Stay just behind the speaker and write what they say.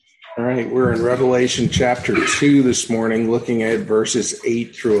All right, we're in Revelation chapter 2 this morning, looking at verses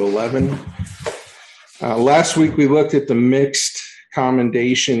 8 through 11. Last week, we looked at the mixed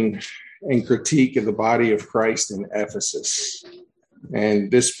commendation and critique of the body of Christ in Ephesus.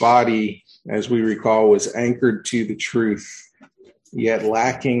 And this body, as we recall, was anchored to the truth, yet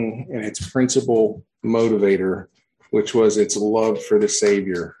lacking in its principal motivator, which was its love for the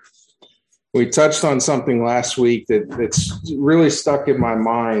Savior. We touched on something last week that's really stuck in my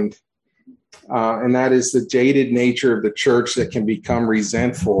mind, and that is the jaded nature of the church that can become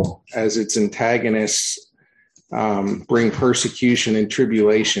resentful as its antagonists bring persecution and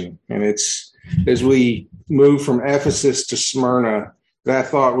tribulation. And it's as we move from Ephesus to Smyrna, that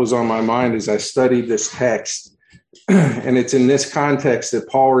thought was on my mind as I studied this text. And it's in this context that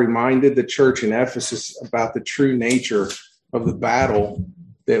Paul reminded the church in Ephesus about the true nature of the battle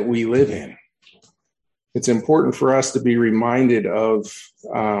that we live in. It's important for us to be reminded of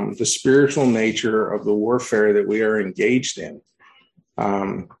the spiritual nature of the warfare that we are engaged in.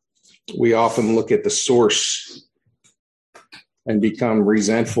 We often look at the source and become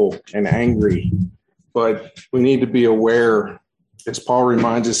resentful and angry, but we need to be aware, as Paul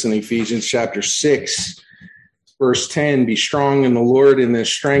reminds us in Ephesians chapter 6, verse 10, be strong in the Lord in the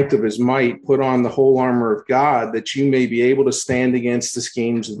strength of his might, put on the whole armor of God, that you may be able to stand against the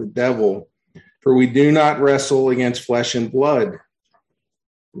schemes of the devil. For we do not wrestle against flesh and blood.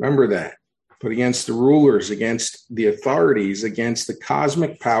 Remember that. But against the rulers, against the authorities, against the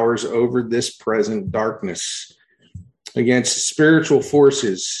cosmic powers over this present darkness, against spiritual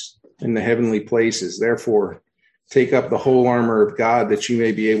forces in the heavenly places. Therefore, take up the whole armor of God, that you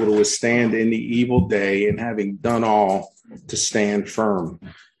may be able to withstand in the evil day, and having done all, to stand firm.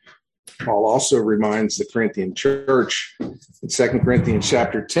 Paul also reminds the Corinthian church in 2 Corinthians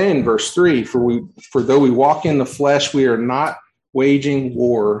chapter 10, verse 3, for though we walk in the flesh, we are not waging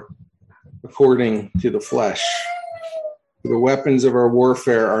war according to the flesh. The weapons of our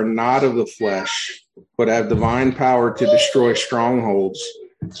warfare are not of the flesh, but have divine power to destroy strongholds.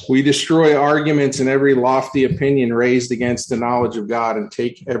 We destroy arguments and every lofty opinion raised against the knowledge of God, and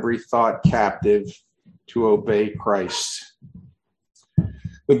take every thought captive to obey Christ.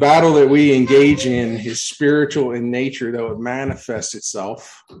 The battle that we engage in is spiritual in nature, though it manifests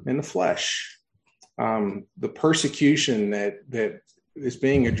itself in the flesh. The persecution that is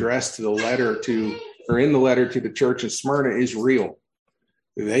being addressed in the letter to the church in Smyrna is real.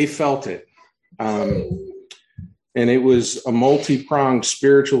 They felt it. And it was a multi-pronged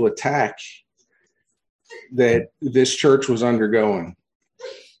spiritual attack that this church was undergoing.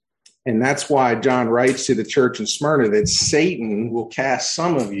 And that's why John writes to the church in Smyrna that Satan will cast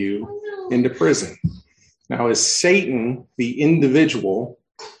some of you into prison. Now, is Satan the individual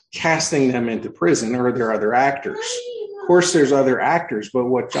casting them into prison, or are there other actors? Of course, there's other actors, but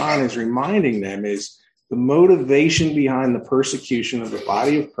what John is reminding them is the motivation behind the persecution of the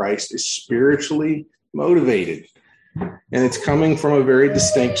body of Christ is spiritually motivated, and it's coming from a very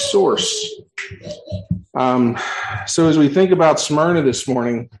distinct source. So as we think about Smyrna this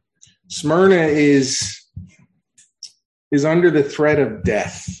morning, Smyrna is under the threat of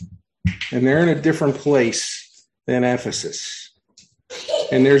death, and they're in a different place than Ephesus.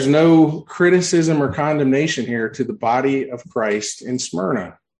 And there's no criticism or condemnation here to the body of Christ in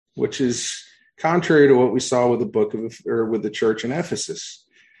Smyrna, which is contrary to what we saw with with the church in Ephesus.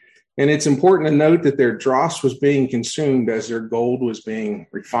 And it's important to note that their dross was being consumed as their gold was being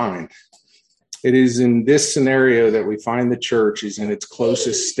refined. It is in this scenario that we find the church is in its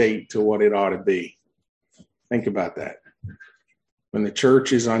closest state to what it ought to be. Think about that. When the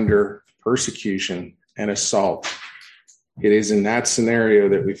church is under persecution and assault, it is in that scenario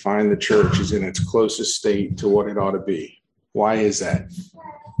that we find the church is in its closest state to what it ought to be. Why is that?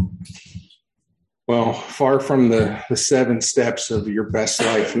 Well, far from the 7 steps of your best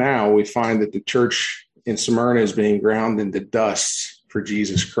life now, we find that the church in Smyrna is being ground into dust for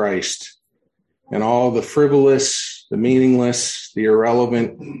Jesus Christ. And all the frivolous, the meaningless, the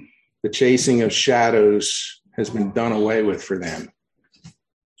irrelevant, the chasing of shadows has been done away with for them.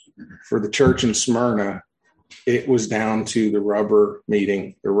 For the church in Smyrna, it was down to the rubber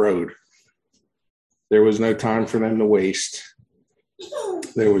meeting the road. There was no time for them to waste.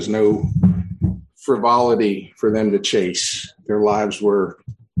 There was no frivolity for them to chase. Their lives were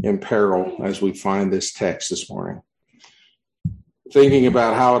in peril, as we find this text this morning. Thinking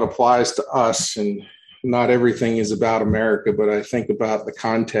about how it applies to us, and not everything is about America, but I think about the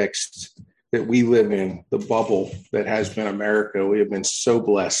context that we live in, the bubble that has been America. We have been so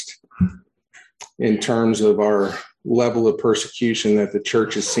blessed in terms of our level of persecution that the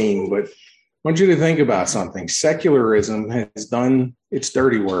church has seen, but want you to think about something. Secularism has done its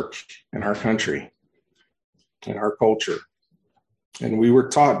dirty work in our country, in our culture. And we were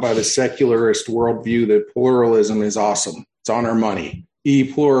taught by the secularist worldview that pluralism is awesome. It's on our money.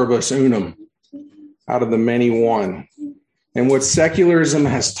 E pluribus unum, out of the many one. And what secularism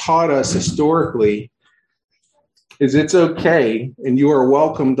has taught us historically is it's okay and you are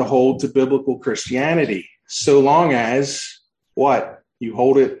welcome to hold to biblical Christianity, so long as what? You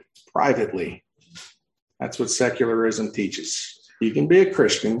hold it privately. That's what secularism teaches. You can be a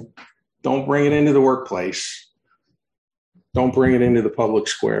Christian. Don't bring it into the workplace. Don't bring it into the public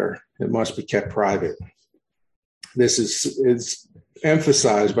square. It must be kept private. This is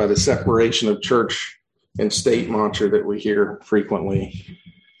emphasized by the separation of church and state mantra that we hear frequently.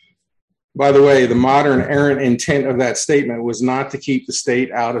 By the way, the modern errant intent of that statement was not to keep the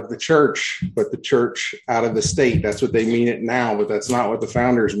state out of the church, but the church out of the state. That's what they mean it now, but that's not what the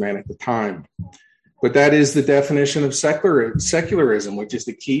founders meant at the time. But that is the definition of secularism, which is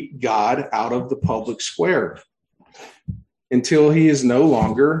to keep God out of the public square until he is no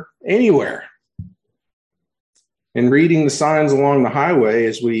longer anywhere. And reading the signs along the highway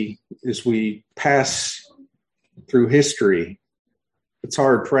as we pass through history, it's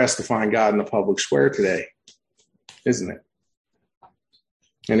hard pressed to find God in the public square today, isn't it?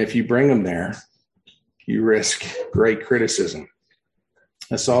 And if you bring him there, you risk great criticism.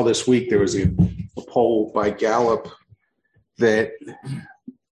 I saw this week there was a poll by Gallup that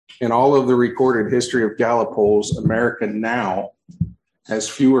in all of the recorded history of Gallup polls, America now has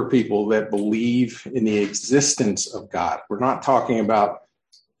fewer people that believe in the existence of God. We're not talking about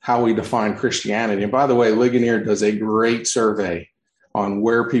how we define Christianity. And by the way, Ligonier does a great survey on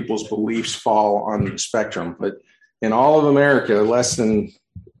where people's beliefs fall on the spectrum. But in all of America, less than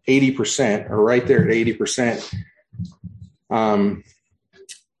 80%, or right there at 80%,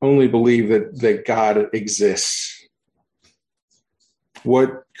 only believe that God exists.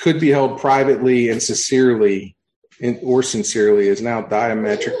 What could be held privately and sincerely is now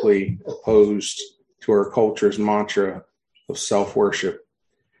diametrically opposed to our culture's mantra of self-worship.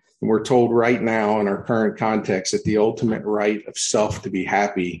 And we're told right now in our current context that the ultimate right of self to be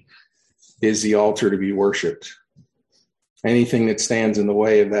happy is the altar to be worshiped. Anything that stands in the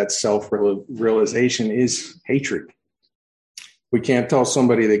way of that self-realization is hatred. We can't tell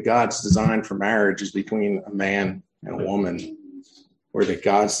somebody that God's design for marriage is between a man and a woman, or that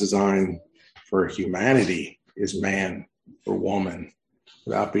God's design for humanity is man or woman,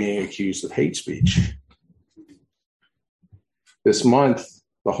 without being accused of hate speech. This month,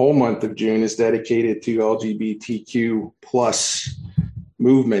 the whole month of June, is dedicated to LGBTQ plus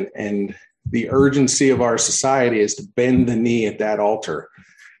movement, and the urgency of our society is to bend the knee at that altar.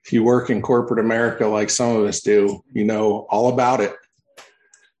 If you work in corporate America like some of us do, you know all about it.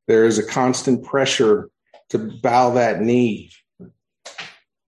 There is a constant pressure to bow that knee.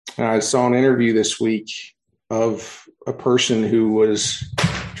 And I saw an interview this week of a person who was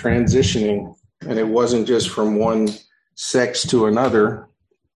transitioning, and it wasn't just from one sex to another,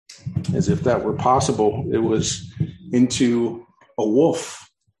 as if that were possible. It was into a wolf.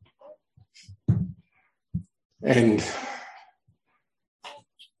 And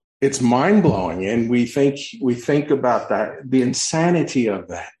it's mind-blowing, and we think about that, the insanity of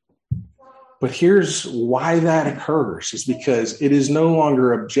that. But here's why that occurs, is because it is no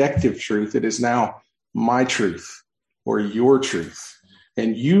longer objective truth. It is now my truth or your truth.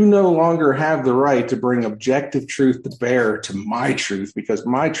 And you no longer have the right to bring objective truth to bear to my truth, because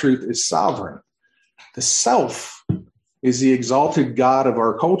my truth is sovereign. The self is the exalted God of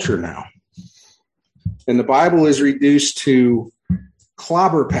our culture now. And the Bible is reduced to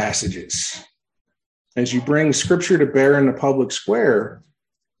clobber passages. As you bring scripture to bear in the public square,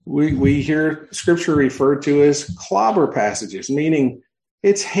 we hear scripture referred to as clobber passages, meaning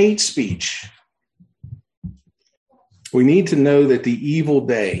it's hate speech. We need to know that the evil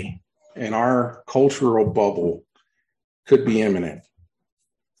day in our cultural bubble could be imminent.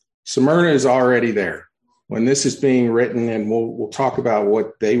 Smyrna is already there. When this is being written, and we'll talk about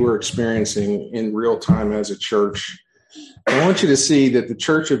what they were experiencing in real time as a church, I want you to see that the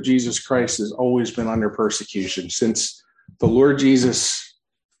Church of Jesus Christ has always been under persecution. Since the Lord Jesus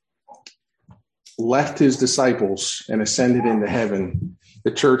left his disciples and ascended into heaven,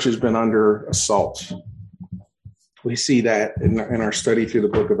 the church has been under assault. We see that in our study through the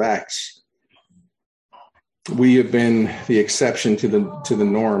book of Acts. We have been the exception to the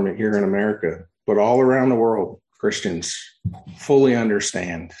norm here in America, but all around the world, Christians fully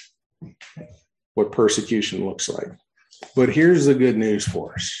understand what persecution looks like. But here's the good news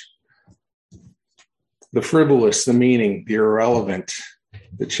for us. The frivolous, the meaning, the irrelevant,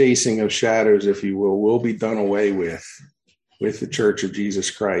 the chasing of shadows, if you will be done away with the Church of Jesus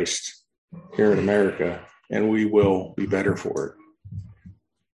Christ here in America, and we will be better for it.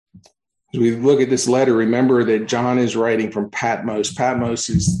 As we look at this letter, remember that John is writing from Patmos. Patmos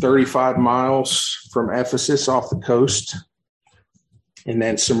is 35 miles from Ephesus off the coast. And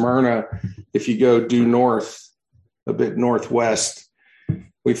then Smyrna, if you go due north, a bit northwest,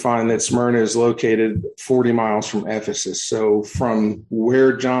 we find that Smyrna is located 40 miles from Ephesus. So from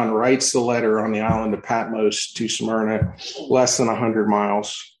where John writes the letter on the island of Patmos to Smyrna, less than 100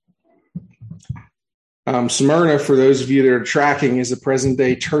 miles. Smyrna, for those of you that are tracking, is the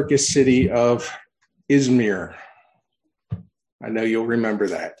present-day Turkish city of Izmir. I know you'll remember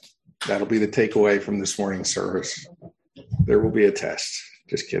that. That'll be the takeaway from this morning's service. There will be a test.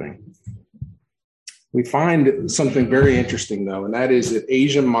 Just kidding. We find something very interesting, though, and that is that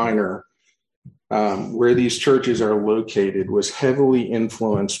Asia Minor, where these churches are located, was heavily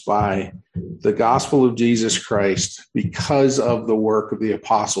influenced by the gospel of Jesus Christ because of the work of the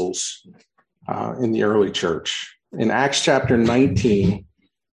apostles in the early church. In Acts chapter 19,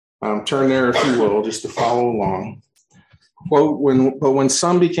 turn there if you will, just to follow along. Quote, when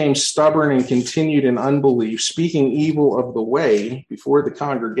some became stubborn and continued in unbelief, speaking evil of the way before the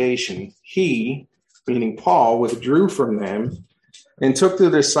congregation, he, meaning Paul, withdrew from them and took the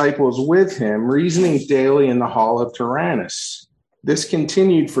disciples with him, reasoning daily in the hall of Tyrannus. This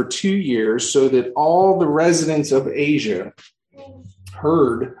continued for 2 years, so that all the residents of Asia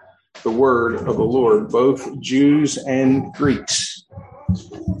heard the word of the Lord, both Jews and Greeks.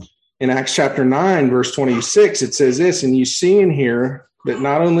 In Acts chapter 9, verse 26, it says this, and you see and hear that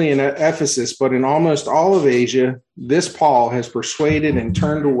not only in Ephesus, but in almost all of Asia, this Paul has persuaded and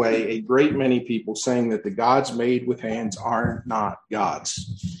turned away a great many people, saying that the gods made with hands are not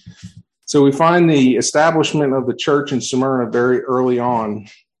gods. So we find the establishment of the church in Smyrna very early on,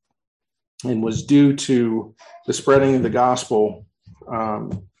 and was due to the spreading of the gospel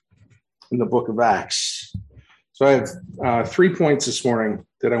in the book of Acts. So I have 3 points this morning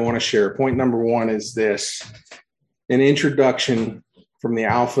that I want to share. Point number one is this, an introduction from the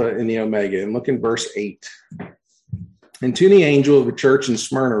Alpha and the Omega. And look in verse 8. And to the angel of the church in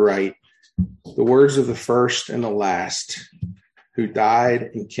Smyrna write, the words of the first and the last, who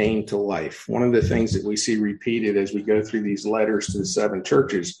died and came to life. One of the things that we see repeated as we go through these letters to the 7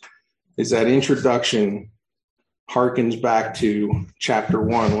 churches is that introduction harkens back to chapter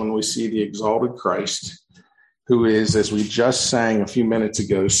 1 when we see the exalted Christ, who is, as we just sang a few minutes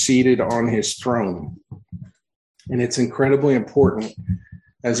ago, seated on his throne. And it's incredibly important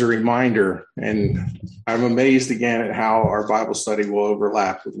as a reminder, and I'm amazed again at how our Bible study will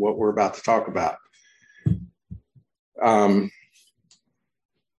overlap with what we're about to talk about.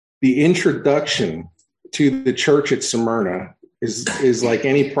 The introduction to the church at Smyrna is like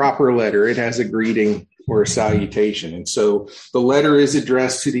any proper letter. It has a greeting or a salutation. And so the letter is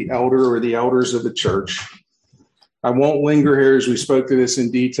addressed to the elder or the elders of the church. I won't linger here as we spoke to this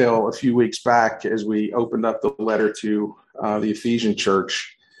in detail a few weeks back as we opened up the letter to the Ephesian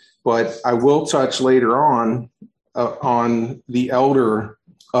church. But I will touch later on the elder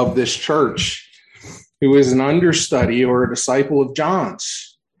of this church, who is an understudy or a disciple of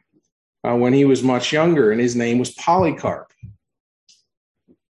John's when he was much younger, and his name was Polycarp.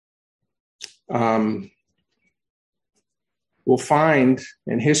 We'll find,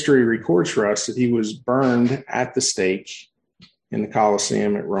 and history records for us, that he was burned at the stake in the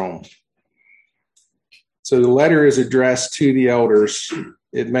Colosseum at Rome. So the letter is addressed to the elders.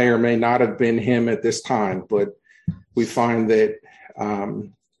 It may or may not have been him at this time, but we find that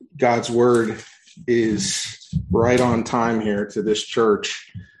God's word is right on time here to this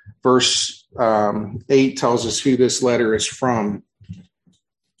church. Verse 8 tells us who this letter is from.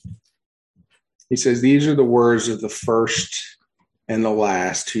 He says, these are the words of the first and the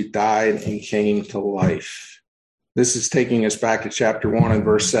last who died and came to life. This is taking us back to chapter 1 and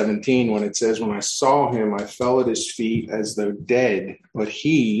verse 17 when it says, when I saw him, I fell at his feet as though dead. But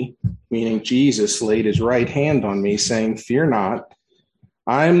he, meaning Jesus, laid his right hand on me, saying, fear not,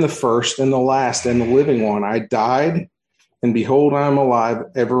 I am the first and the last and the living one. I died, and behold, I am alive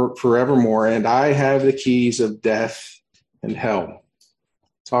forevermore, and I have the keys of death and hell.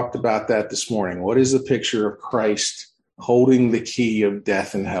 Talked about that this morning. What is the picture of Christ holding the key of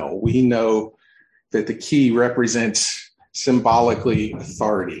death and hell? We know that the key represents symbolically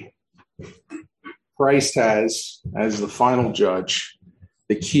authority. Christ has, as the final judge,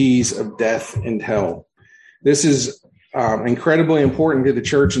 the keys of death and hell. This is incredibly important to the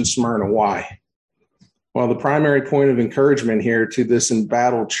church in Smyrna. Why? Well, the primary point of encouragement here to this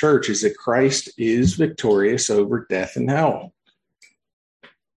embattled church is that Christ is victorious over death and hell.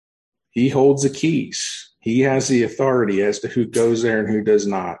 He holds the keys. He has the authority as to who goes there and who does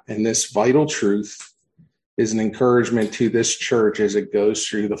not. And this vital truth is an encouragement to this church as it goes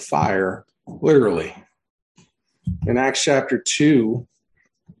through the fire, literally. In Acts chapter 2,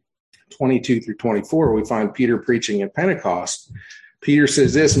 22 through 24, we find Peter preaching at Pentecost. Peter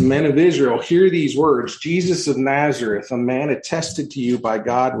says this, "Men of Israel, hear these words. Jesus of Nazareth, a man attested to you by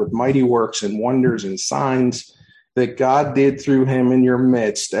God with mighty works and wonders and signs that God did through him in your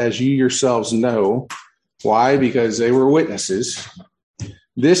midst, as you yourselves know." Why? Because they were witnesses.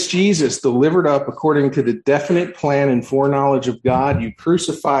 "This Jesus, delivered up according to the definite plan and foreknowledge of God, you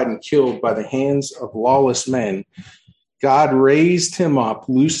crucified and killed by the hands of lawless men. God raised him up,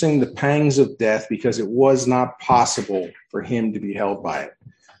 loosing the pangs of death, because it was not possible for him to be held by it."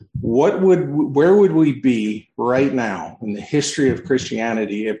 Where would we be right now in the history of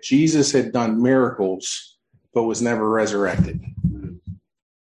Christianity if Jesus had done miracles but was never resurrected?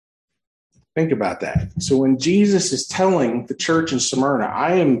 Think about that. So when Jesus is telling the church in Smyrna,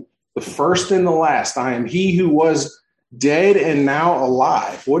 "I am the first and the last. I am he who was dead and now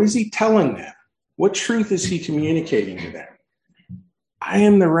alive," what is he telling them? What truth is he communicating to them? I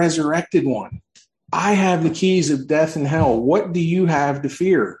am the resurrected one. I have the keys of death and hell. What do you have to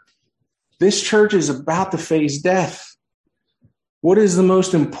fear? This church is about to face death. What is the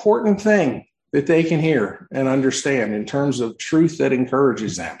most important thing that they can hear and understand in terms of truth that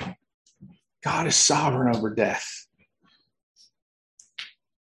encourages them? God is sovereign over death.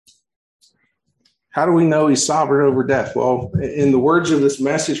 How do we know he's sovereign over death? Well, in the words of this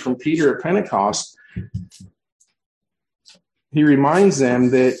message from Peter at Pentecost, he reminds them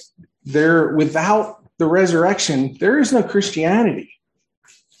that without the resurrection, there is no Christianity.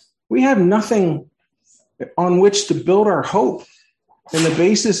 We have nothing on which to build our hope and the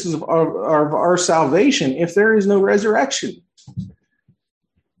basis of our salvation if there is no resurrection.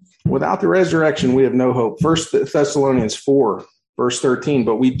 Without the resurrection, we have no hope. 1 Thessalonians 4, verse 13,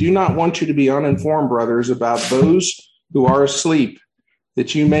 "But we do not want you to be uninformed, brothers, about those who are asleep,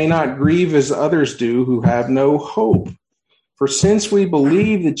 that you may not grieve as others do who have no hope. For since we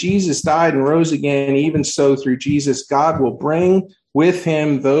believe that Jesus died and rose again, even so through Jesus, God will bring with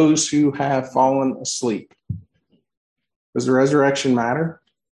him those who have fallen asleep." Does the resurrection matter?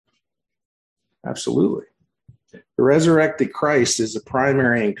 Absolutely. The resurrected Christ is the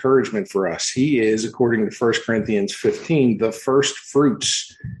primary encouragement for us. He is, according to 1 Corinthians 15, the first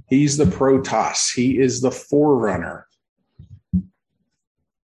fruits. He's the protos. He is the forerunner.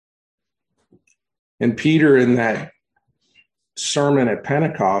 And Peter, in that sermon at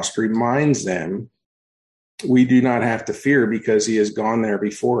Pentecost, reminds them we do not have to fear because he has gone there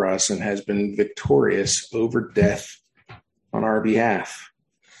before us and has been victorious over death on our behalf.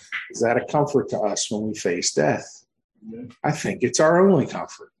 Is that a comfort to us when we face death? I think it's our only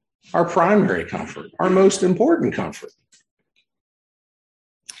comfort, our primary comfort, our most important comfort.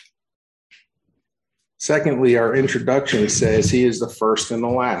 Secondly, our introduction says he is the first and the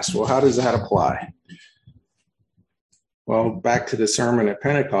last. Well, how does that apply? Well, back to the sermon at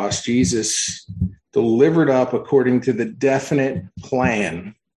Pentecost, Jesus delivered up according to the definite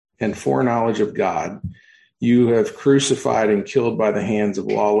plan and foreknowledge of God. You have crucified and killed by the hands of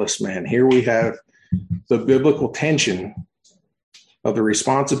lawless men. Here we have the biblical tension of the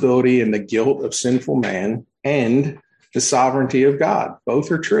responsibility and the guilt of sinful man and the sovereignty of God. Both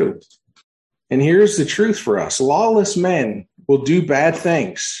are true. And here's the truth for us. Lawless men will do bad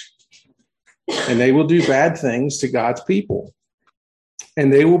things, and they will do bad things to God's people,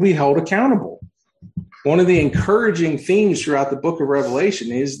 and they will be held accountable. One of the encouraging themes throughout the book of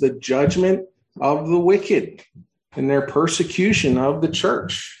Revelation is the judgment of the wicked and their persecution of the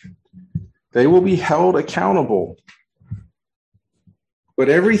church. They will be held accountable. But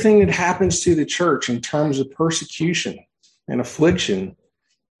everything that happens to the church in terms of persecution and affliction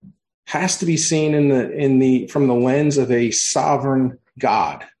has to be seen from the lens of a sovereign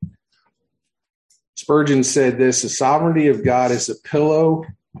God. Spurgeon said this: "The sovereignty of God is the pillow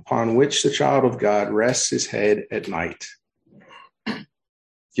upon which the child of God rests his head at night,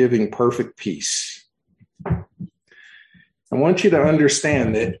 giving perfect peace." I want you to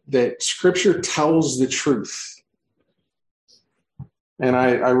understand that Scripture tells the truth. And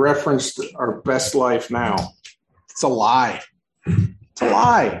I referenced Our Best Life Now. It's a lie. It's a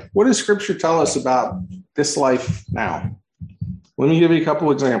lie. What does Scripture tell us about this life now? Let me give you a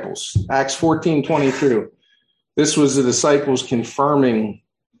couple examples. Acts 14:22. This was the disciples confirming,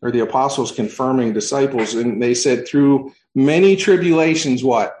 or the apostles confirming disciples. And they said, through many tribulations,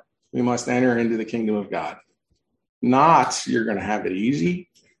 what? We must enter into the kingdom of God. Not, you're going to have it easy.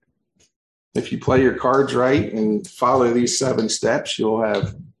 If you play your cards right and follow these 7 steps, you'll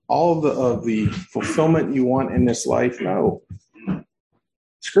have all of the fulfillment you want in this life. No.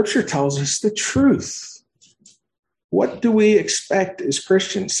 Scripture tells us the truth. What do we expect as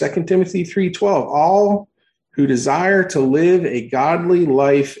Christians? 2 Timothy 3:12. All who desire to live a godly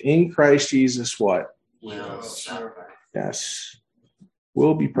life in Christ Jesus, what? Will suffer. Yes.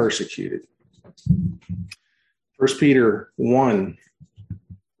 Will be persecuted. 1 Peter 1,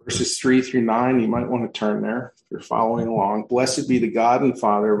 verses 3 through 9. You might want to turn there if you're following along. Blessed be the God and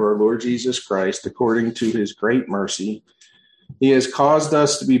Father of our Lord Jesus Christ, according to his great mercy. He has caused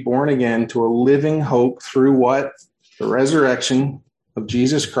us to be born again to a living hope through what? The resurrection of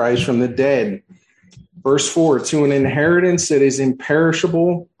Jesus Christ from the dead. Verse 4, to an inheritance that is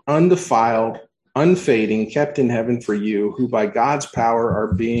imperishable, undefiled, unfading, kept in heaven for you, who by God's power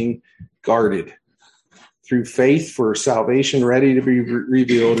are being guarded through faith for salvation ready to be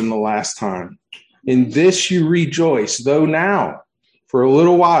revealed in the last time. In this you rejoice, though now, for a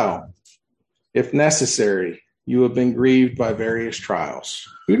little while, if necessary, you have been grieved by various trials.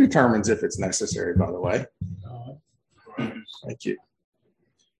 Who determines if it's necessary, by the way? Thank you.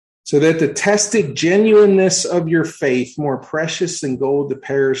 So that the tested genuineness of your faith, more precious than gold that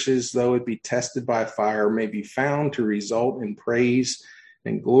perishes, though it be tested by fire, may be found to result in praise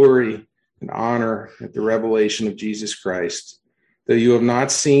and glory and honor at the revelation of Jesus Christ. Though you have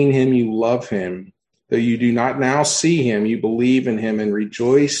not seen him, you love him. Though you do not now see him, you believe in him and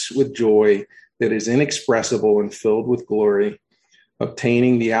rejoice with joy that is inexpressible and filled with glory,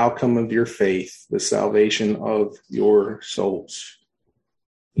 obtaining the outcome of your faith, the salvation of your souls.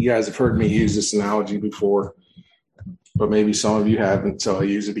 You guys have heard me use this analogy before, but maybe some of you haven't, so I'll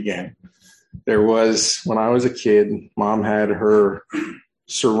use it again. There was, when I was a kid, Mom had her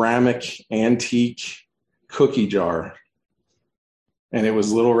ceramic antique cookie jar, and it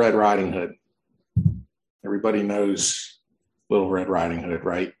was Little Red Riding Hood. Everybody knows Little Red Riding Hood,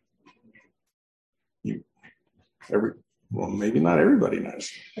 right? Well, maybe not everybody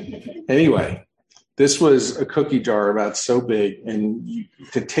knows. Anyway, this was a cookie jar about so big, and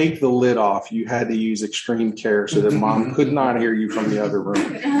to take the lid off, you had to use extreme care so that Mom could not hear you from the other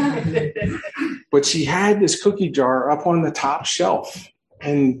room. But she had this cookie jar up on the top shelf,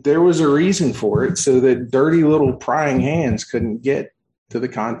 and there was a reason for it, so that dirty little prying hands couldn't get to the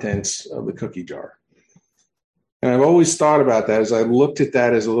contents of the cookie jar. And I've always thought about that as I looked at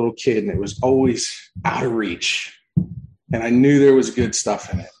that as a little kid, and it was always out of reach. And I knew there was good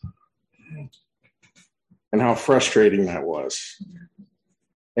stuff in it. And how frustrating that was.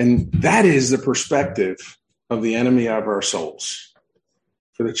 And that is the perspective of the enemy of our souls.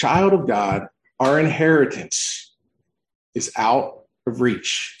 For the child of God, our inheritance is out of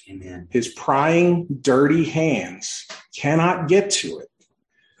reach. Amen. His prying, dirty hands cannot get to it.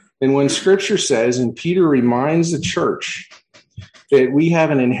 And when Scripture says, and Peter reminds the church, that we have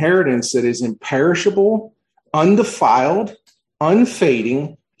an inheritance that is imperishable, undefiled,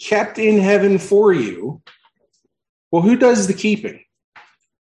 unfading, kept in heaven for you. Well, who does the keeping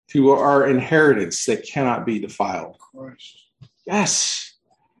to our inheritance that cannot be defiled? Christ. Yes.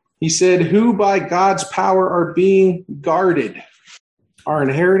 He said, who by God's power are being guarded. Our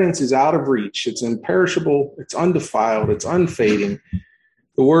inheritance is out of reach. It's imperishable. It's undefiled. It's unfading.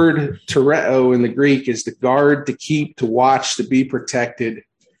 The word tereo in the Greek is to guard, to keep, to watch, to be protected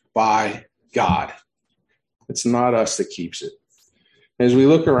by God. It's not us that keeps it. As we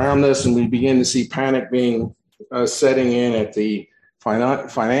look around us and we begin to see panic being setting in at the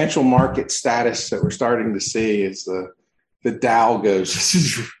financial market status that we're starting to see as the Dow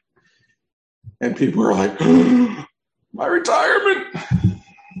goes, and people are like, oh, my retirement.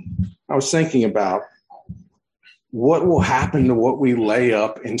 I was thinking about what will happen to what we lay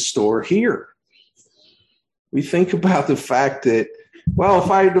up in store here. We think about the fact that, well, if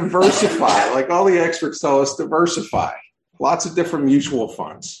I diversify, like all the experts tell us, diversify, lots of different mutual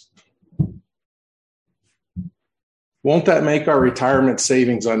funds. Won't that make our retirement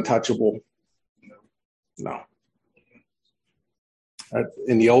savings untouchable? No.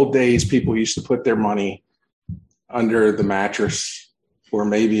 In the old days, people used to put their money under the mattress or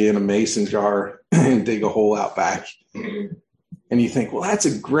maybe in a mason jar and dig a hole out back. And you think, well, that's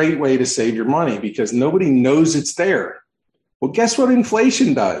a great way to save your money because nobody knows it's there. Well, guess what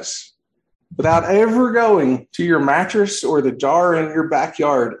inflation does? Without ever going to your mattress or the jar in your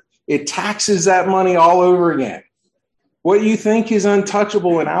backyard, it taxes that money all over again. What you think is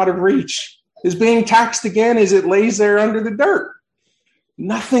untouchable and out of reach is being taxed again as it lays there under the dirt.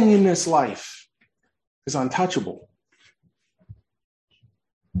 Nothing in this life is untouchable.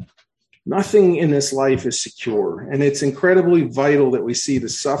 Nothing in this life is secure. And it's incredibly vital that we see the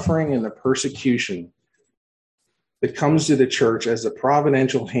suffering and the persecution that comes to the church as the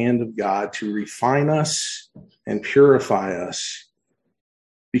providential hand of God to refine us and purify us.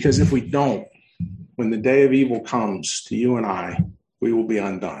 Because if we don't, when the day of evil comes to you and I, we will be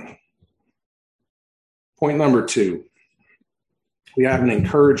undone. Point number 2, we have an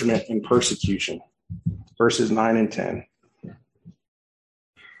encouragement in persecution. Verses 9 and 10. The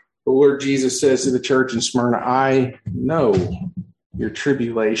Lord Jesus says to the church in Smyrna, I know your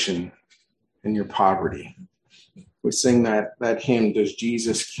tribulation and your poverty. We sing that hymn, Does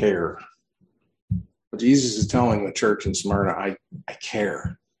Jesus Care? But Jesus is telling the church in Smyrna, I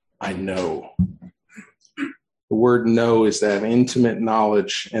care. I know. The word know is that intimate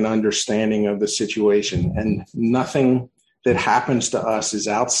knowledge and understanding of the situation. And nothing that happens to us is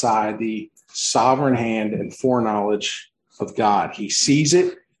outside the sovereign hand and foreknowledge of God. He sees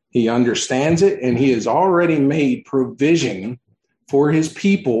it, he understands it, and he has already made provision for his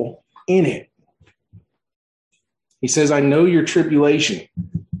people in it. He says, I know your tribulation.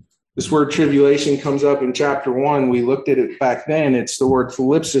 This word tribulation comes up in chapter 1. We looked at it back then. It's the word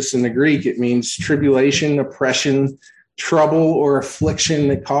thlipsis in the Greek. It means tribulation, oppression, trouble, or affliction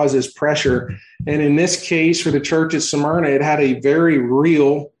that causes pressure. And in this case, for the church at Smyrna, it had a very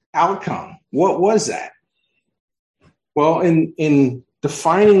real outcome. What was that? Well, in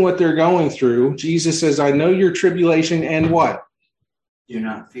defining what they're going through, Jesus says, I know your tribulation and what? Do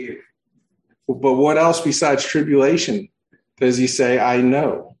not fear. But what else besides tribulation does he say, I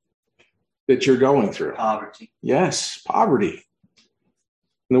know that you're going through? Poverty. Yes, poverty.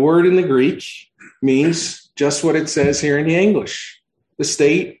 And the word in the Greek means just what it says here in the English, the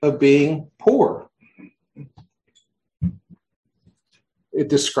state of being poor. It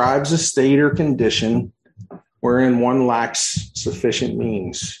describes a state or condition wherein one lacks sufficient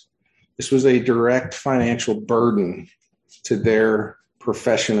means. This was a direct financial burden to their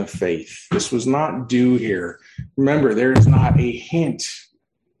profession of faith. This was not due here. Remember, there is not a hint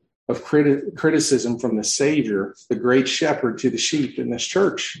of criticism from the Savior, the great shepherd, to the sheep in this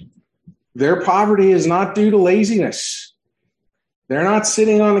church. Their poverty is not due to laziness. They're not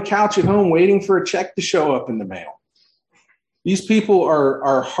sitting on the couch at home waiting for a check to show up in the mail. These people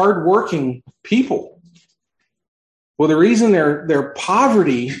are hardworking people. Well, the reason their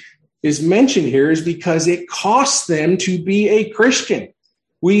poverty is mentioned here is because it costs them to be a Christian.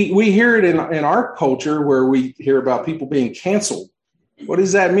 We hear it in our culture where we hear about people being canceled. What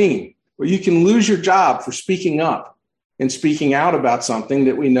does that mean? Well, you can lose your job for speaking up and speaking out about something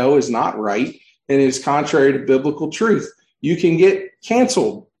that we know is not right and is contrary to biblical truth. You can get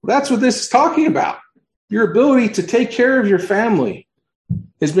canceled. That's what this is talking about. Your ability to take care of your family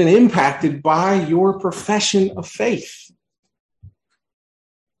has been impacted by your profession of faith.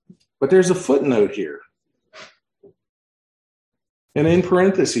 But there's a footnote here. And in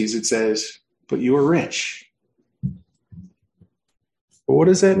parentheses, it says, but you are rich. But what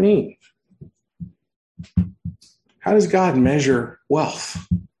does that mean? How does God measure wealth?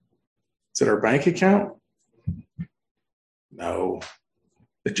 Is it our bank account? No.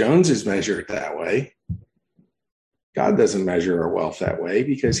 The Joneses measure it that way. God doesn't measure our wealth that way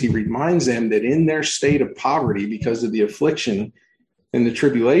because he reminds them that in their state of poverty, because of the affliction and the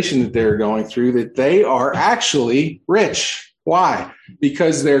tribulation that they're going through, that they are actually rich. Why?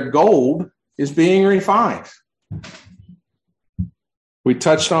 Because their gold is being refined. We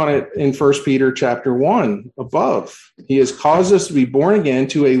touched on it in 1 Peter chapter 1 above. He has caused us to be born again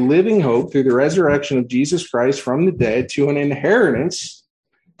to a living hope through the resurrection of Jesus Christ from the dead, to an inheritance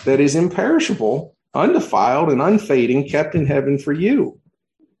that is imperishable, undefiled, and unfading, kept in heaven for you.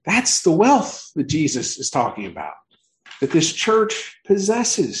 That's the wealth that Jesus is talking about, that this church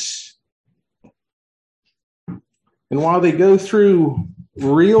possesses. And while they go through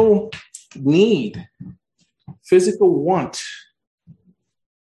real need, physical want,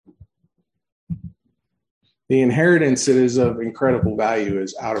 the inheritance that is of incredible value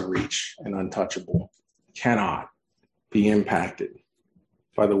is out of reach and untouchable, cannot be impacted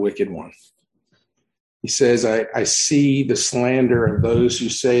by the wicked one. He says, I see the slander of those who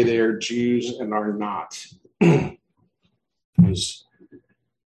say they are Jews and are not. I was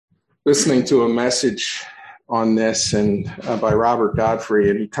listening to a message on this and by Robert Godfrey,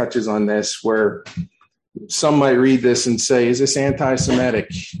 and he touches on this where some might read this and say, is this anti-Semitic?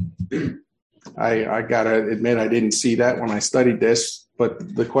 I got to admit, I didn't see that when I studied this,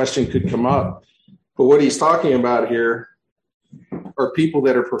 but the question could come up. But what he's talking about here are people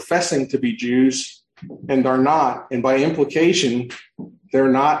that are professing to be Jews and are not, and by implication,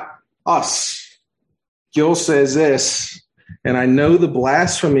 they're not us. Gill says this, and I know the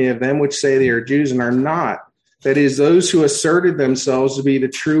blasphemy of them which say they are Jews and are not. That is, those who asserted themselves to be the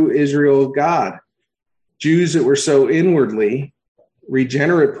true Israel of God. Jews that were so inwardly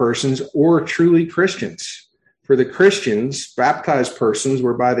regenerate persons, or truly Christians. For the Christians, baptized persons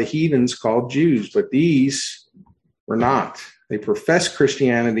were by the heathens called Jews, but these were not. They professed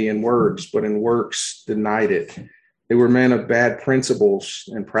Christianity in words, but in works denied it. They were men of bad principles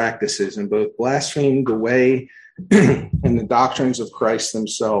and practices, and both blasphemed the way and the doctrines of Christ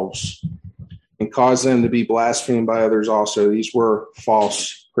themselves, and caused them to be blasphemed by others also. These were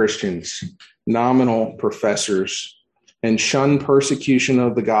false Christians, nominal professors, and shunned persecution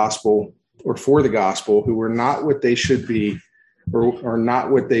of the gospel, or for the gospel, who were not what they should be, or not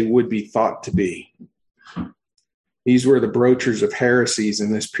what they would be thought to be. These were the broachers of heresies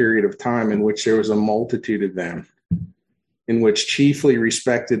in this period of time, in which there was a multitude of them, in which chiefly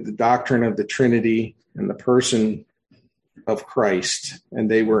respected the doctrine of the Trinity and the person of Christ. And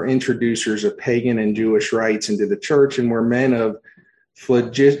they were introducers of pagan and Jewish rites into the church, and were men of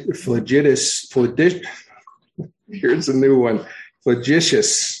here's a new one,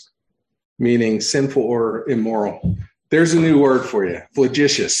 flagitious, meaning sinful or immoral. There's a new word for you,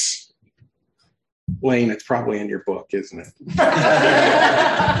 flagitious. Lane, it's probably in your book, isn't it?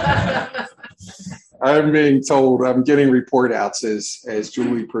 I'm being told, I'm getting report outs as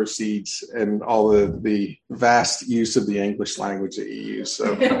Julie proceeds, and all the vast use of the English language that you use.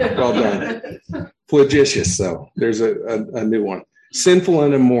 So well done. Flagitious, though. There's a new one. Sinful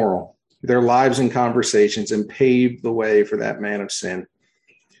and immoral, their lives and conversations, and paved the way for that man of sin.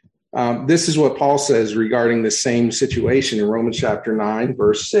 This is what Paul says regarding the same situation in Romans chapter 9,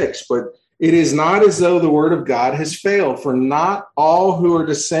 verse 6. But it is not as though the word of God has failed, for not all who are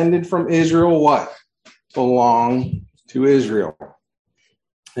descended from Israel, what? Belong to Israel.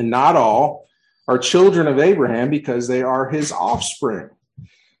 And not all are children of Abraham, because they are his offspring.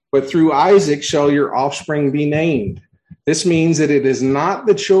 But through Isaac shall your offspring be named. This means that it is not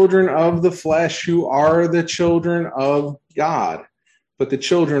the children of the flesh who are the children of God, but the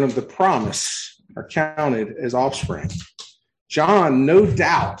children of the promise are counted as offspring. John, no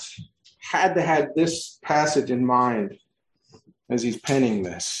doubt, had to have this passage in mind as he's penning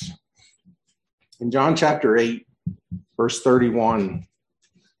this. In John chapter 8, verse 31,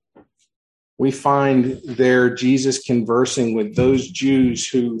 we find there Jesus conversing with those Jews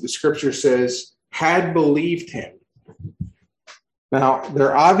who the scripture says had believed him. Now,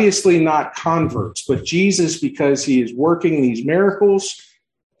 they're obviously not converts, but Jesus, because he is working these miracles,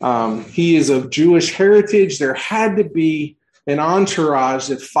 he is of Jewish heritage, there had to be an entourage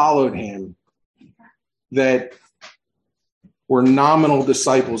that followed him that were nominal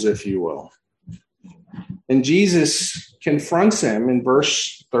disciples, if you will. And Jesus confronts them in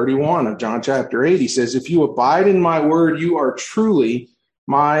verse 31 of John chapter 8. He says, if you abide in my word, you are truly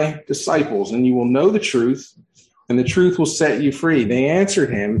my disciples, and you will know the truth, and the truth will set you free. They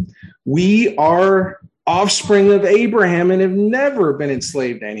answered him, we are offspring of Abraham and have never been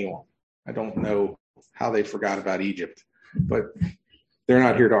enslaved to anyone. I don't know how they forgot about Egypt, but they're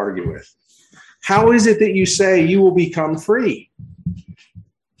not here to argue with. How is it that you say you will become free?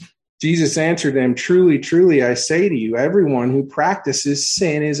 Jesus answered them, truly, truly, I say to you, everyone who practices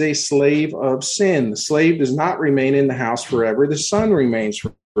sin is a slave of sin. The slave does not remain in the house forever. The son remains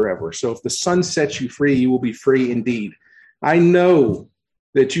forever. So if the son sets you free, you will be free indeed. I know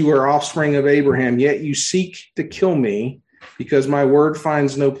that you are offspring of Abraham, yet you seek to kill me because my word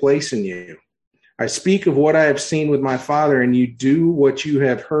finds no place in you. I speak of what I have seen with my father, and you do what you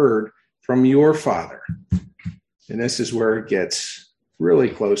have heard from your father. And this is where it gets really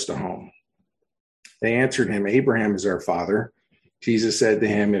close to home. They answered him, Abraham is our father. Jesus said to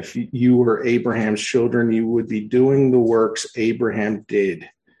him, if you were Abraham's children, you would be doing the works Abraham did.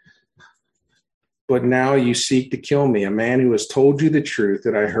 But now you seek to kill me, a man who has told you the truth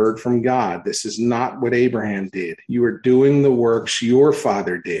that I heard from God. This is not what Abraham did. You are doing the works your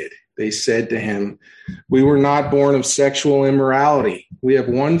father did. They said to him, we were not born of sexual immorality. We have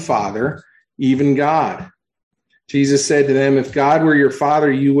one Father, even God. Jesus said to them, if God were your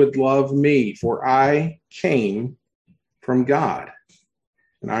father, you would love me, for I came from God,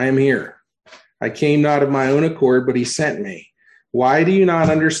 and I am here. I came not of my own accord, but he sent me. Why do you not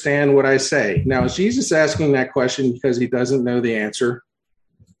understand what I say? Now, is Jesus asking that question because he doesn't know the answer?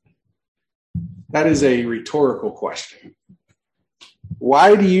 That is a rhetorical question.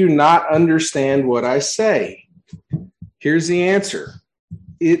 Why do you not understand what I say? Here's the answer.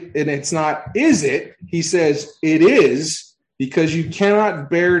 It's not, is it? He says, it is, because you cannot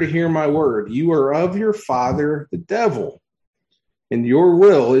bear to hear my word. You are of your father, the devil, and your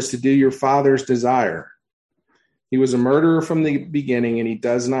will is to do your father's desire. He was a murderer from the beginning, and he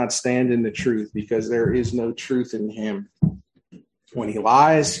does not stand in the truth, because there is no truth in him. When he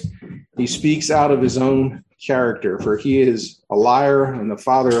lies, He speaks out of his own character, for he is a liar and the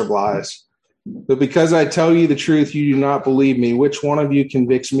father of lies. But because I tell you the truth, you do not believe me. Which one of you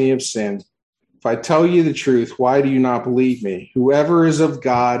convicts me of sin? If I tell you the truth, why do you not believe me? Whoever is of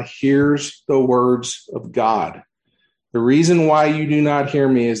God hears the words of God. The reason why you do not hear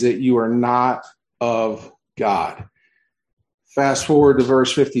me is that you are not of God. Fast forward to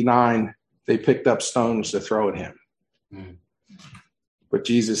verse 59. They picked up stones to throw at him. But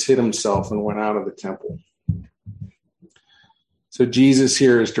Jesus hid himself and went out of the temple. So Jesus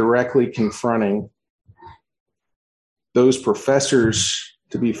here is directly confronting those professors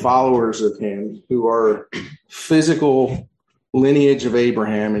to be followers of him who are physical lineage of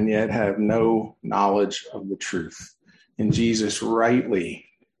Abraham and yet have no knowledge of the truth. And Jesus, rightly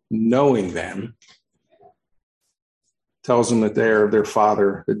knowing them, tells them that they are their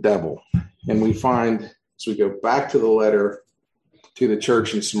father, the devil. And we find, as we go back to the letter to the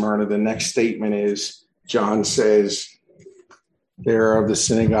church in Smyrna, the next statement is, John says, they are of the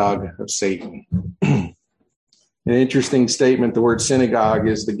synagogue of Satan. An interesting statement. The word synagogue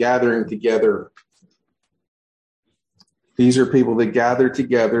is the gathering together. These are people that gather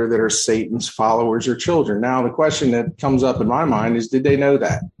together that are Satan's followers or children. Now, the question that comes up in my mind is, did they know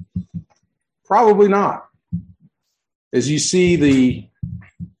that? Probably not. As you see the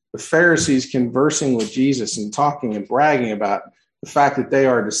Pharisees conversing with Jesus and talking and bragging about the fact that they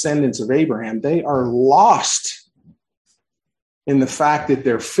are descendants of Abraham, they are lost in the fact that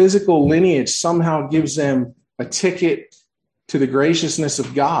their physical lineage somehow gives them a ticket to the graciousness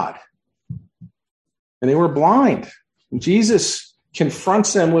of God. And they were blind. And Jesus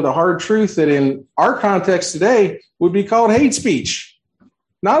confronts them with a hard truth that in our context today would be called hate speech.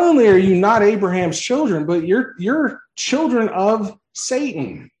 Not only are you not Abraham's children, but you're children of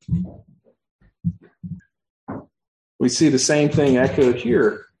Satan. We see the same thing echoed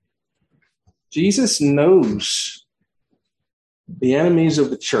here. Jesus knows the enemies of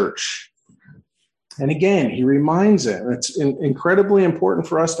the church. And again, he reminds them, it's incredibly important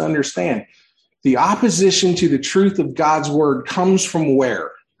for us to understand, the opposition to the truth of God's word comes from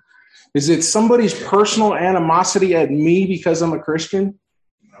where? Is it somebody's personal animosity at me because I'm a Christian?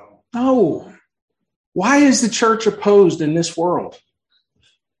 No. Why is the church opposed in this world?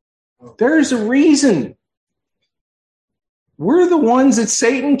 There is a reason. We're the ones that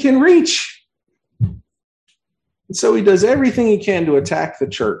Satan can reach. And so he does everything he can to attack the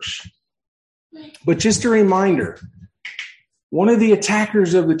church. But just a reminder, one of the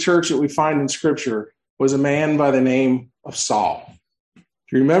attackers of the church that we find in Scripture was a man by the name of Saul. Do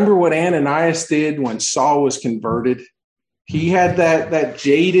you remember what Ananias did when Saul was converted? He had that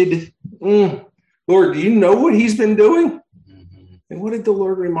jaded, Lord, do you know what he's been doing? Mm-hmm. And what did the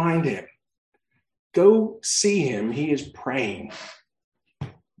Lord remind him? Go see him. He is praying.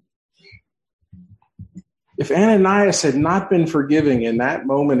 If Ananias had not been forgiving in that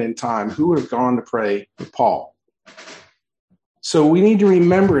moment in time, who would have gone to pray with Paul? So we need to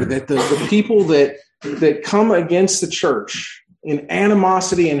remember that the people that come against the church in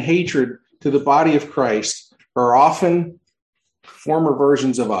animosity and hatred to the body of Christ are often former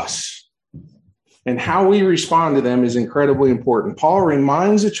versions of us. And how we respond to them is incredibly important. Paul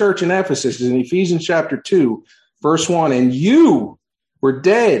reminds the church in Ephesus in Ephesians chapter 2, verse 1, and you were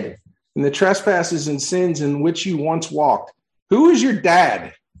dead in the trespasses and sins in which you once walked. Who is your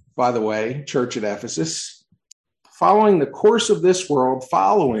dad, by the way, church at Ephesus? Following the course of this world,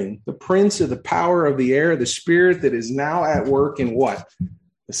 following the prince of the power of the air, the spirit that is now at work in what?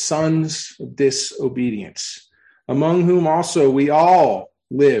 The sons of disobedience, among whom also we all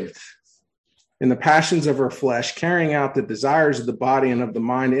lived in the passions of our flesh, carrying out the desires of the body and of the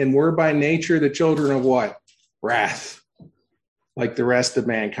mind, and were by nature the children of what? Wrath, like the rest of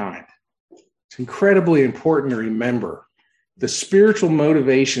mankind. It's incredibly important to remember the spiritual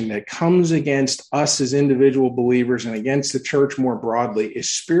motivation that comes against us as individual believers and against the church more broadly is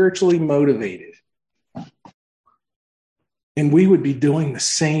spiritually motivated. And we would be doing the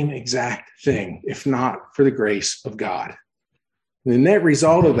same exact thing if not for the grace of God. The net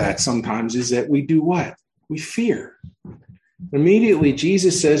result of that sometimes is that we do what? We fear. Immediately,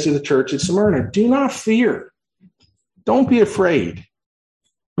 Jesus says to the church at Smyrna, do not fear. Don't be afraid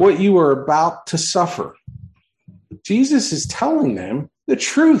what you are about to suffer. Jesus is telling them the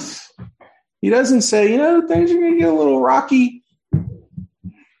truth. He doesn't say, things are going to get a little rocky.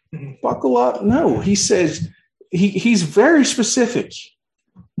 Buckle up. No, he says, he's very specific.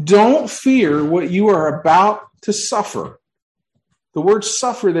 Don't fear what you are about to suffer. The word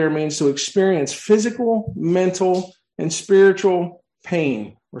suffer there means to experience physical, mental, and spiritual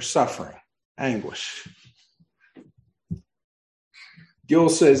pain or suffering, anguish. Gill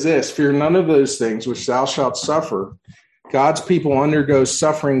says this, fear none of those things which thou shalt suffer. God's people undergo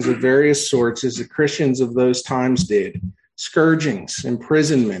sufferings of various sorts as the Christians of those times did. Scourgings,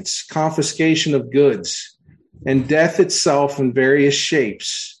 imprisonments, confiscation of goods, and death itself in various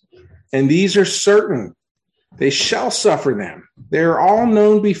shapes. And these are certain. They shall suffer them. They are all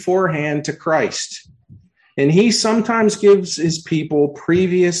known beforehand to Christ. And he sometimes gives his people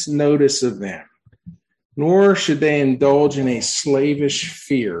previous notice of them. Nor should they indulge in a slavish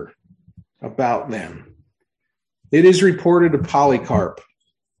fear about them. It is reported of Polycarp,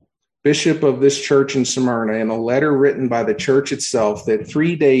 bishop of this church in Smyrna, in a letter written by the church itself, that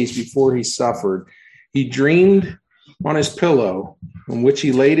 3 days before he suffered, he dreamed on his pillow, on which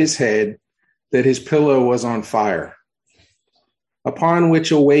he laid his head, that his pillow was on fire. Upon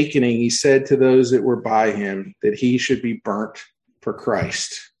which awakening, he said to those that were by him that he should be burnt for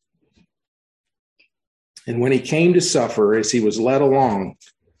Christ. And when he came to suffer, as he was led along,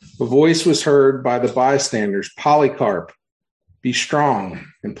 a voice was heard by the bystanders, Polycarp, be strong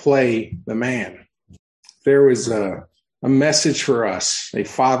and play the man. There was a message for us, a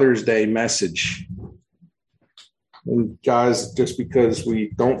Father's Day message. And guys, just because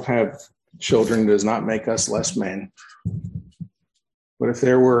we don't have children does not make us less men. But if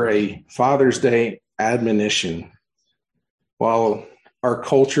there were a Father's Day admonition, while our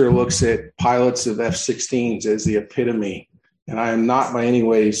culture looks at pilots of F-16s as the epitome, and I am not by any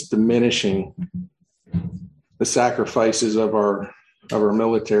ways diminishing the sacrifices of our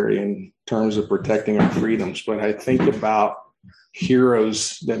military in terms of protecting our freedoms, but I think about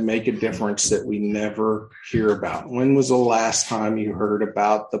heroes that make a difference that we never hear about. When was the last time you heard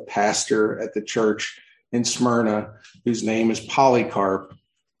about the pastor at the church in Smyrna, whose name is Polycarp,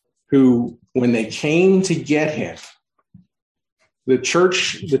 who, when they came to get him, the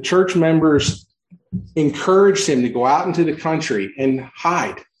church members encouraged him to go out into the country and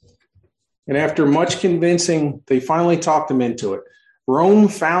hide. And after much convincing, they finally talked him into it. Rome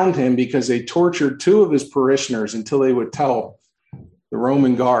found him because they tortured 2 of his parishioners until they would tell the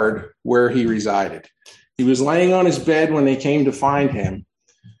Roman guard where he resided. He was laying on his bed when they came to find him,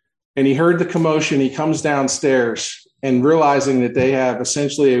 and he heard the commotion. He comes downstairs, and realizing that they have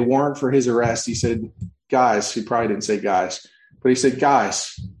essentially a warrant for his arrest, he said, guys, he probably didn't say guys, but he said,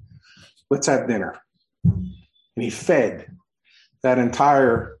 guys, let's have dinner. And he fed that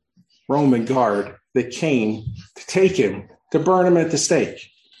entire Roman guard that came to take him, to burn him at the stake.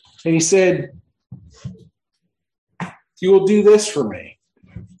 And he said, you will do this for me.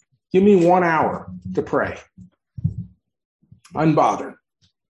 Give me 1 hour to pray. Unbothered.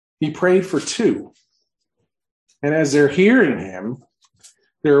 He prayed for 2. And as they're hearing him,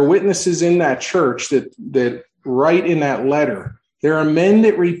 there are witnesses in that church that write in that letter, there are men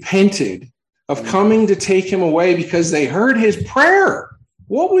that repented of coming to take him away because they heard his prayer.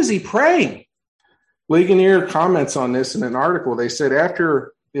 What was he praying? Ligonier comments on this in an article. They said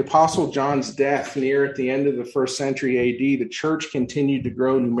after the Apostle John's death near at the end of the 1st century AD, the church continued to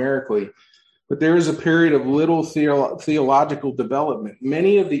grow numerically, but there was a period of little theological development.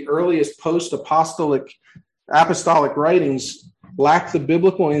 Many of the earliest post-apostolic apostolic writings lack the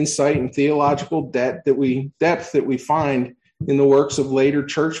biblical insight and theological depth that we find in the works of later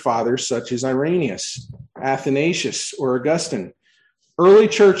church fathers such as Irenaeus, Athanasius, or Augustine. Early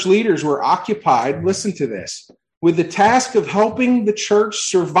church leaders were occupied, listen to this, with the task of helping the church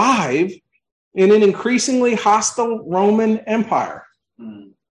survive in an increasingly hostile Roman Empire.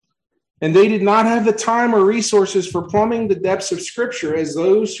 And they did not have the time or resources for plumbing the depths of Scripture as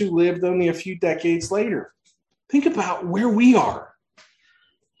those who lived only a few decades later. Think about where we are.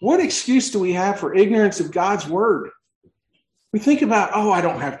 What excuse do we have for ignorance of God's word? We think about, I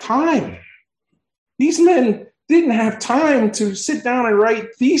don't have time. These men didn't have time to sit down and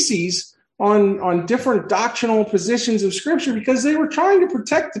write theses on different doctrinal positions of Scripture because they were trying to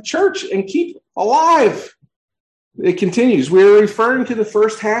protect the church and keep alive. It continues. We are referring to the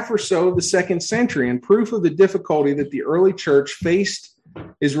first half or so of the 2nd century, and proof of the difficulty that the early church faced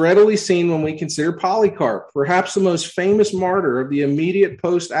is readily seen when we consider Polycarp, perhaps the most famous martyr of the immediate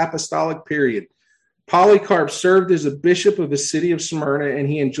post-apostolic period. Polycarp served as a bishop of the city of Smyrna, and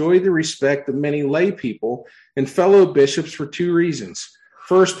he enjoyed the respect of many lay people and fellow bishops for 2 reasons.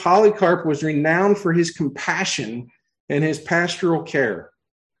 First, Polycarp was renowned for his compassion and his pastoral care.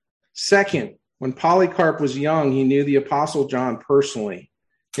 Second, when Polycarp was young, he knew the Apostle John personally.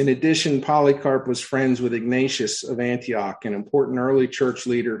 In addition, Polycarp was friends with Ignatius of Antioch, an important early church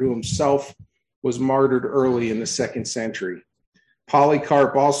leader who himself was martyred early in the 2nd century.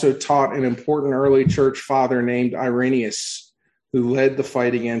 Polycarp also taught an important early church father named Irenaeus, who led the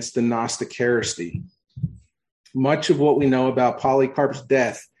fight against the Gnostic heresy. Much of what we know about Polycarp's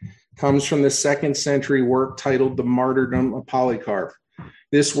death comes from the 2nd century work titled The Martyrdom of Polycarp.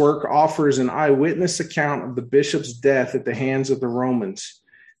 This work offers an eyewitness account of the bishop's death at the hands of the Romans,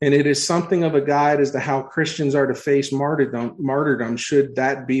 and it is something of a guide as to how Christians are to face martyrdom should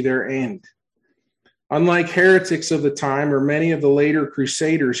that be their end. Unlike heretics of the time or many of the later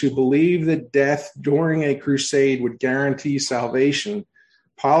crusaders who believed that death during a crusade would guarantee salvation,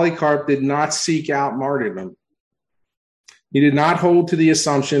 Polycarp did not seek out martyrdom. He did not hold to the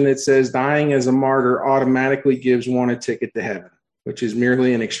assumption that says dying as a martyr automatically gives one a ticket to heaven, which is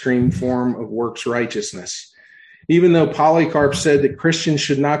merely an extreme form of works righteousness. Even though Polycarp said that Christians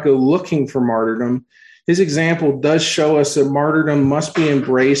should not go looking for martyrdom, his example does show us that martyrdom must be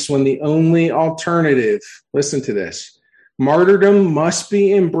embraced when the only alternative, listen to this, martyrdom must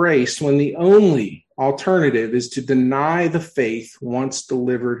be embraced when the only alternative is to deny the faith once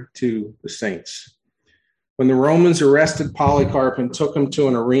delivered to the saints. When the Romans arrested Polycarp and took him to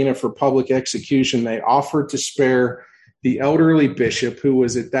an arena for public execution, they offered to spare the elderly bishop, who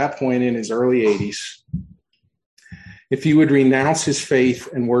was at that point in his early 80s, if he would renounce his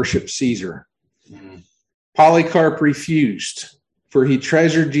faith and worship Caesar. Polycarp refused, for he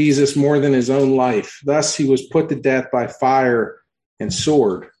treasured Jesus more than his own life. Thus, he was put to death by fire and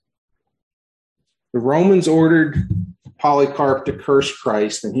sword. The Romans ordered Polycarp to curse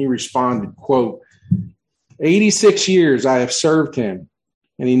Christ, and he responded, quote, 86 years I have served him,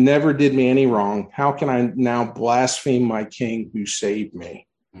 and he never did me any wrong. How can I now blaspheme my king who saved me?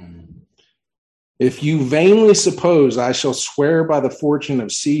 If you vainly suppose I shall swear by the fortune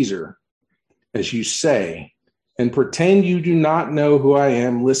of Caesar, as you say, and pretend you do not know who I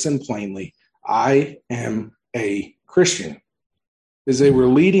am, listen plainly. I am a Christian. As they were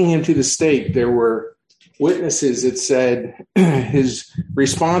leading him to the stake, there were witnesses that said his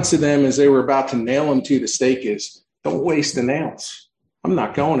response to them as they were about to nail him to the stake is, don't waste the nails. I'm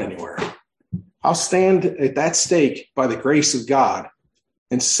not going anywhere. I'll stand at that stake by the grace of God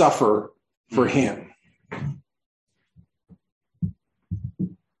and suffer for him.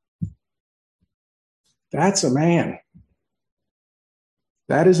 That's a man.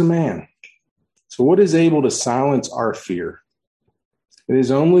 That is a man. So what is able to silence our fear? It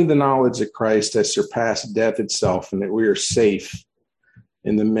is only the knowledge that Christ has surpassed death itself and that we are safe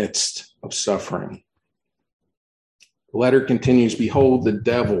in the midst of suffering. The letter continues, behold, the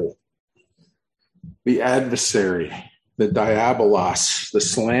devil, the adversary, the diabolos, the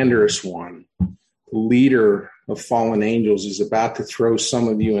slanderous one, the leader of fallen angels is about to throw some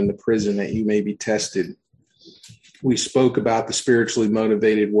of you into prison that you may be tested. We spoke about the spiritually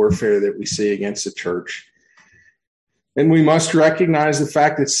motivated warfare that we see against the church. And we must recognize the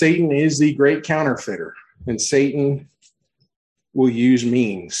fact that Satan is the great counterfeiter, and Satan will use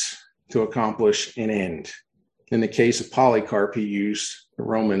means to accomplish an end. In the case of Polycarp, he used the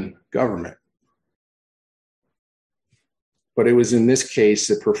Roman government. But it was in this case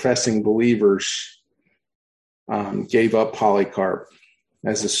that professing believers gave up Polycarp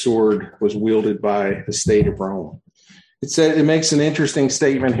as the sword was wielded by the state of Rome. It makes an interesting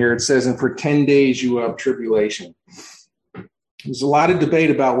statement here. It says, and for 10 days you will have tribulation. There's a lot of debate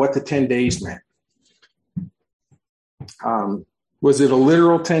about what the 10 days meant. Was it a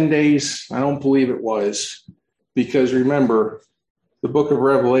literal 10 days? I don't believe it was, because remember, the book of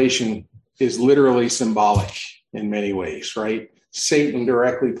Revelation is literally symbolic in many ways, right? Satan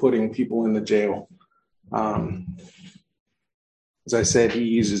directly putting people in the jail. As I said, he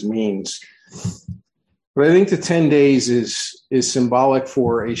uses means. But I think the 10 days is symbolic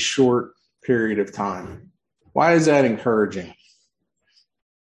for a short period of time. Why is that encouraging?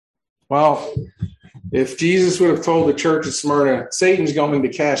 Well, if Jesus would have told the church at Smyrna, Satan's going to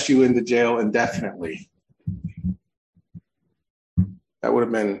cast you into jail indefinitely, that would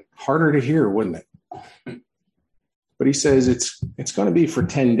have been harder to hear, wouldn't it? But he says it's going to be for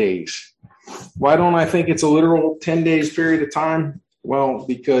 10 days. Why don't I think it's a literal 10 days period of time? Well,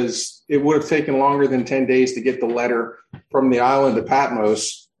 because it would have taken longer than 10 days to get the letter from the island of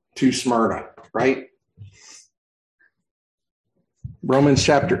Patmos to Smyrna, right? Romans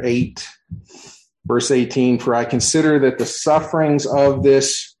chapter 8, verse 18, for I consider that the sufferings of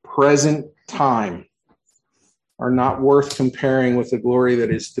this present time are not worth comparing with the glory that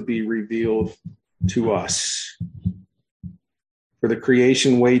is to be revealed to us. For the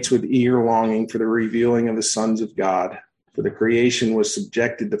creation waits with eager longing for the revealing of the sons of God. For the creation was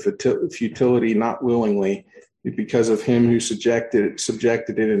subjected to futility not willingly, but because of him who subjected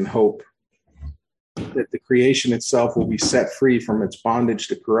it in hope that the creation itself will be set free from its bondage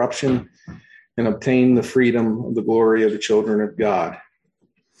to corruption and obtain the freedom of the glory of the children of God.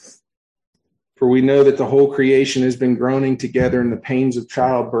 For we know that the whole creation has been groaning together in the pains of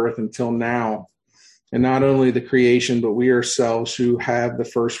childbirth until now. And not only the creation, but we ourselves who have the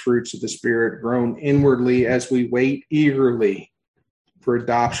first fruits of the Spirit groan inwardly as we wait eagerly for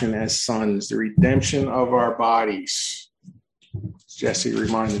adoption as sons, the redemption of our bodies. As Jesse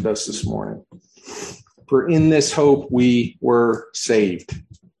reminded us this morning. For in this hope we were saved.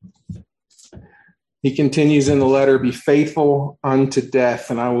 He continues in the letter, be faithful unto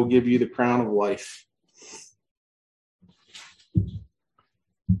death, and I will give you the crown of life.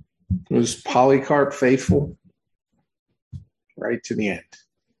 Was Polycarp faithful? Right to the end.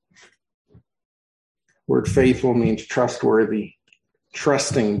 Word faithful means trustworthy,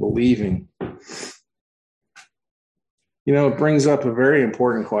 trusting, believing. You know, it brings up a very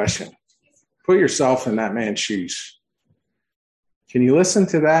important question. Put yourself in that man's shoes. Can you listen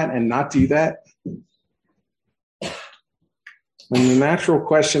to that and not do that? And the natural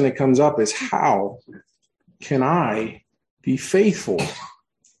question that comes up is, how can I be faithful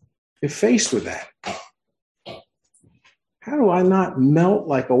if faced with that? How do I not melt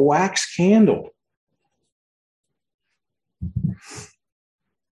like a wax candle?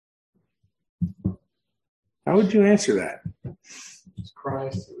 How would you answer that? It's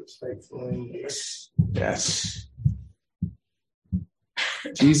Christ who is faithful in you. Yes.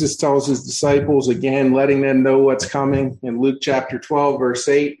 Jesus tells his disciples, again, letting them know what's coming in Luke chapter 12, verse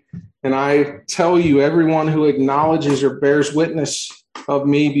 8. And I tell you, everyone who acknowledges or bears witness of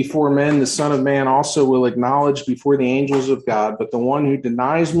me before men, the Son of Man also will acknowledge before the angels of God. But the one who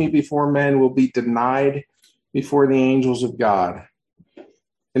denies me before men will be denied before the angels of God.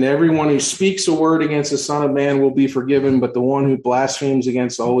 And everyone who speaks a word against the Son of Man will be forgiven, but the one who blasphemes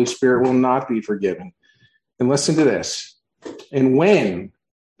against the Holy Spirit will not be forgiven. And listen to this. And when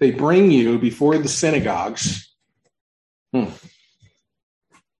they bring you before the synagogues and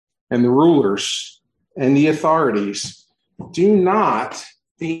the rulers and the authorities, do not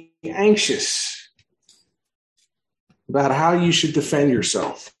be anxious about how you should defend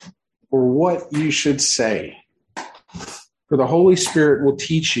yourself or what you should say. For the Holy Spirit will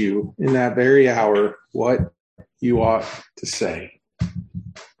teach you in that very hour what you ought to say.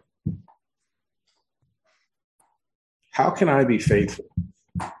 How can I be faithful?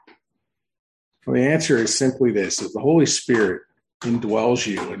 Well, the answer is simply this. If the Holy Spirit indwells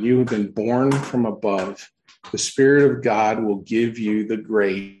you and you have been born from above, the Spirit of God will give you the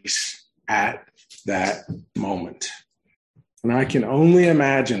grace at that moment. And I can only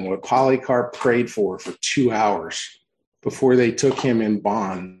imagine what Polycarp prayed for 2 hours before they took him in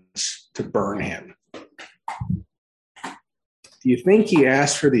bonds to burn him. Do you think he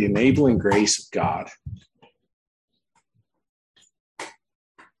asked for the enabling grace of God?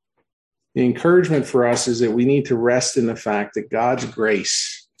 The encouragement for us is that we need to rest in the fact that God's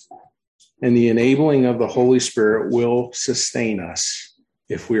grace and the enabling of the Holy Spirit will sustain us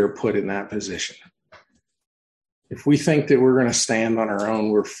if we are put in that position. If we think that we're going to stand on our own,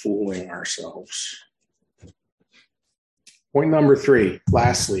 we're fooling ourselves. Point number 3,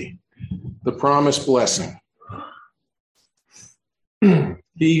 lastly, the promised blessing.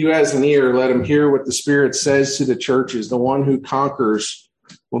 He who has an ear, let him hear what the Spirit says to the churches. The one who conquers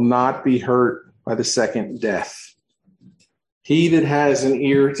will not be hurt by the second death. He that has an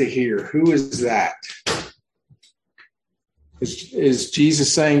ear to hear. Who is that? Is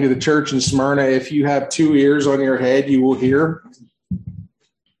Jesus saying to the church in Smyrna, if you have 2 ears on your head, you will hear?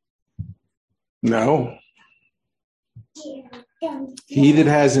 No. He that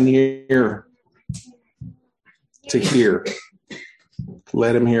has an ear to hear,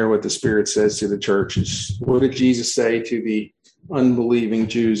 let him hear what the Spirit says to the churches. What did Jesus say to the unbelieving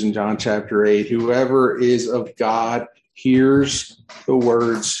Jews in John chapter 8? Whoever is of God hears the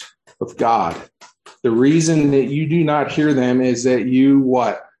words of God. The reason that you do not hear them is that you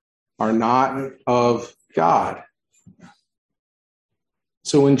what? Are not of God.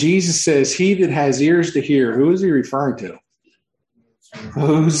 So when Jesus says, he that has ears to hear, who is he referring to?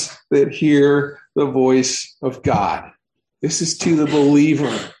 Those that hear the voice of God. This is to the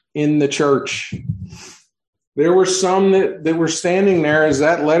believer in the church. There were some that were standing there as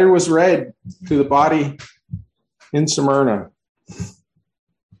that letter was read to the body in Smyrna.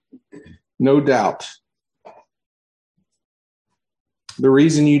 No doubt. The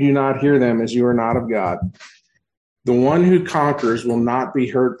reason you do not hear them is you are not of God. The one who conquers will not be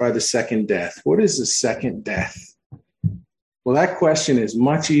hurt by the second death. What is the second death? Well, that question is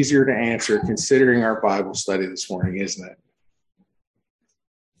much easier to answer considering our Bible study this morning, isn't it?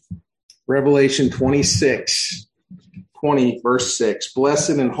 Revelation 20, verse 6. Blessed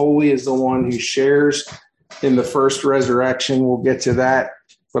and holy is the one who shares in the first resurrection. We'll get to that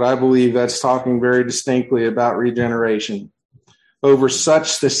but I believe that's talking very distinctly about regeneration. Over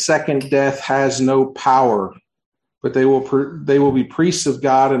such the second death has no power, but they will be priests of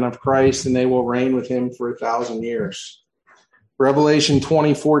God and of Christ, and they will reign with him for 1,000 years. Revelation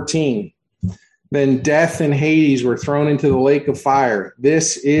 20:14. Then death and Hades were thrown into the lake of fire.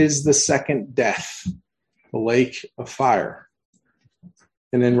 This is the second death, the lake of fire.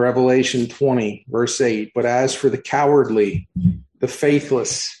 And then Revelation 20, verse 8. But as for the cowardly, the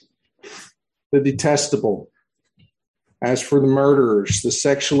faithless, the detestable, as for the murderers, the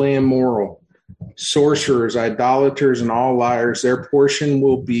sexually immoral, sorcerers, idolaters, and all liars, their portion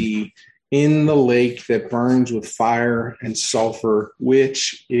will be in the lake that burns with fire and sulfur,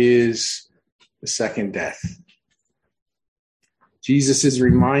 which is the second death. Jesus is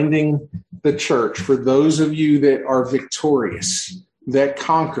reminding the church, for those of you that are victorious, that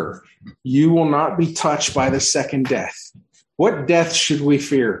conquer, you will not be touched by the second death. What death should we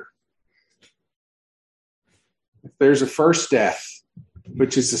fear? If there's a first death,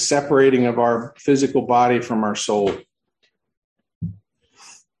 which is the separating of our physical body from our soul,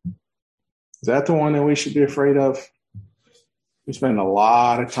 is that the one that we should be afraid of? We spend a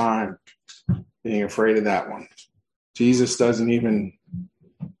lot of time being afraid of that one. Jesus doesn't even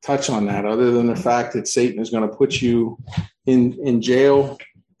touch on that, other than the fact that Satan is going to put you in jail,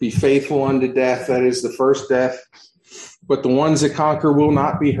 be faithful unto death. That is the first death. But the ones that conquer will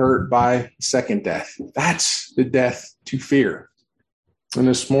not be hurt by second death. That's the death to fear. And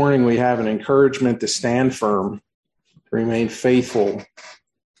this morning we have an encouragement to stand firm, to remain faithful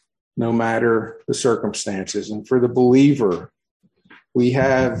no matter the circumstances. And for the believer, we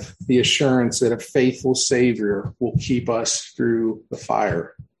have the assurance that a faithful Savior will keep us through the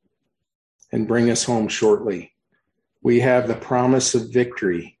fire and bring us home shortly. We have the promise of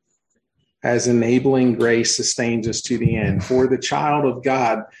victory as enabling grace sustains us to the end. For the child of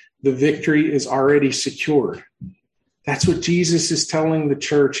God, the victory is already secured. That's what Jesus is telling the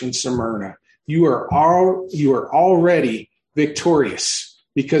church in Smyrna. You are already victorious,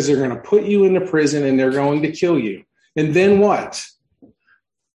 because they're going to put you into prison and they're going to kill you. And then what?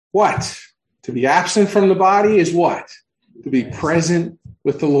 What? To be absent from the body is what? To be present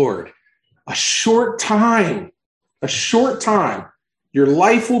with the Lord. A short time. Your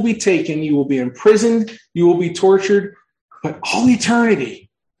life will be taken. You will be imprisoned. You will be tortured. But all eternity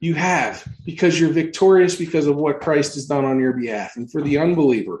you have, because you're victorious because of what Christ has done on your behalf. And for the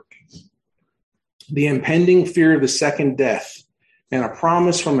unbeliever, the impending fear of the second death and a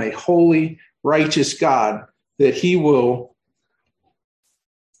promise from a holy, righteous God that he will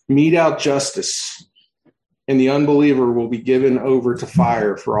mete out justice, and the unbeliever will be given over to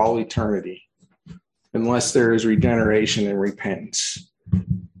fire for all eternity unless there is regeneration and repentance.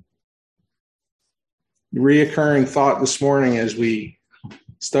 The reoccurring thought this morning as we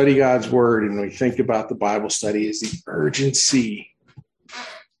study God's word and we think about the Bible study is the urgency.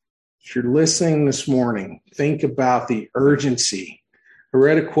 If you're listening this morning, think about the urgency. I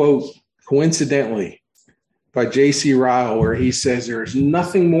read a quote, coincidentally, by J.C. Ryle, where he says there is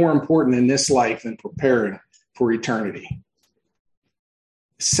nothing more important in this life than preparing for eternity.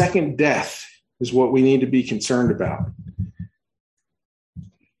 Second death is what we need to be concerned about.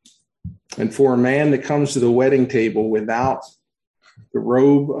 And for a man that comes to the wedding table without the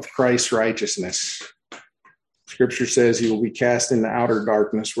robe of Christ's righteousness, Scripture says he will be cast into outer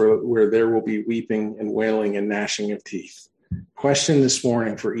darkness where there will be weeping and wailing and gnashing of teeth. Question this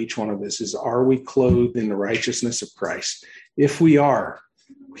morning for each one of us is, are we clothed in the righteousness of Christ? If we are,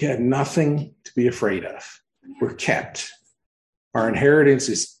 we have nothing to be afraid of. We're kept. Our inheritance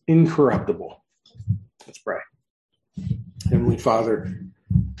is incorruptible. Let's pray. Heavenly Father,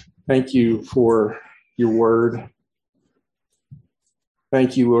 thank you for your word.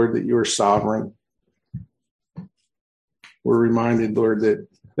 Thank you, Lord, that you are sovereign. We're reminded, Lord, that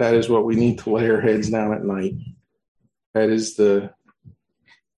that is what we need to lay our heads down at night. That is the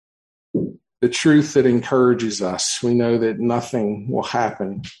truth that encourages us. We know that nothing will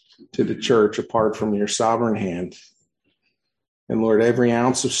happen to the church apart from your sovereign hand. And Lord, every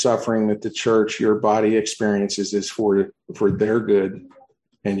ounce of suffering that the church, your body, experiences is for their good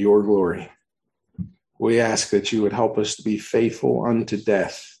and your glory. We ask that you would help us to be faithful unto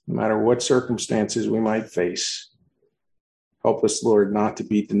death, no matter what circumstances we might face. Help us, Lord, not to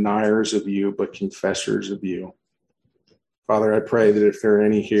be deniers of you, but confessors of you. Father, I pray that if there are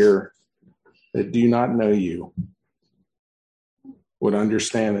any here that do not know you, would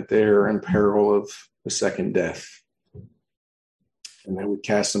understand that they are in peril of the second death, and they would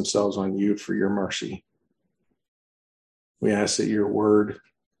cast themselves on you for your mercy. We ask that your word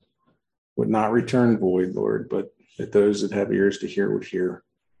would not return void, Lord, but that those that have ears to hear would hear.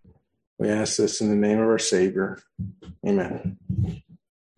 We ask this in the name of our Savior. Amen.